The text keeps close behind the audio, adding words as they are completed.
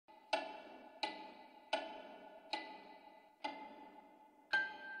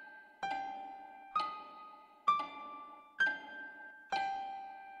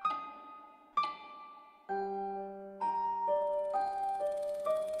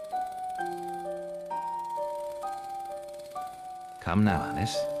Come now,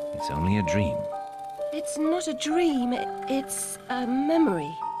 Alice. It's only a dream. It's not a dream, it's a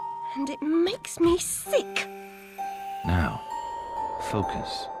memory. And it makes me sick. Now,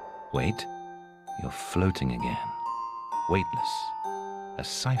 focus. Wait. You're floating again. Weightless. A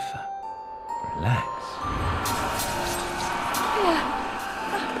cipher. Relax.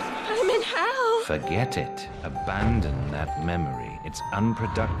 I'm in hell. Forget it. Abandon that memory. It's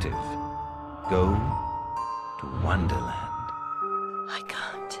unproductive. Go to Wonderland. I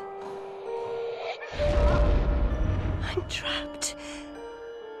can't. I'm trapped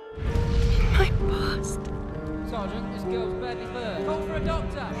in my past. Sergeant, this girl's badly burned. Call for a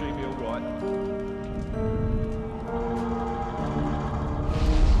doctor. She'll be all right.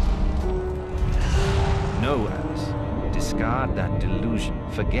 No, Alice. Discard that delusion.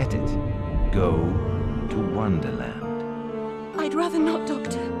 Forget it. Go to Wonderland. I'd rather not,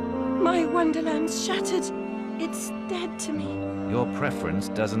 Doctor. My Wonderland's shattered. It's dead to me. Your preference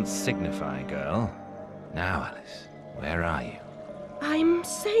doesn't signify, girl. Now, Alice, where are you? I'm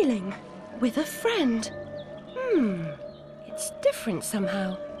sailing with a friend. It's different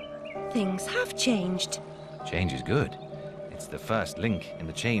somehow. Things have changed. Change is good. It's the first link in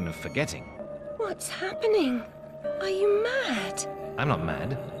the chain of forgetting. What's happening? Are you mad? I'm not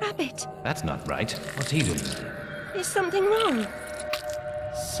mad. Abbott, That's not right. What's he doing? is something wrong?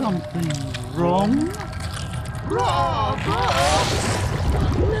 Something wrong? No,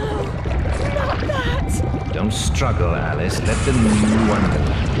 not that! Don't struggle, Alice. Let the new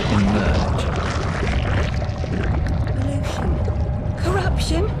Wonderland emerge. Pollution.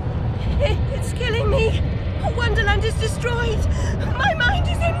 Corruption. It's killing me. Wonderland is destroyed. My mind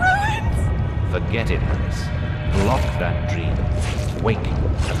is in ruins. Forget it, Alice. Block that dream. Wake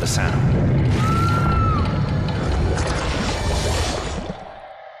at the sound.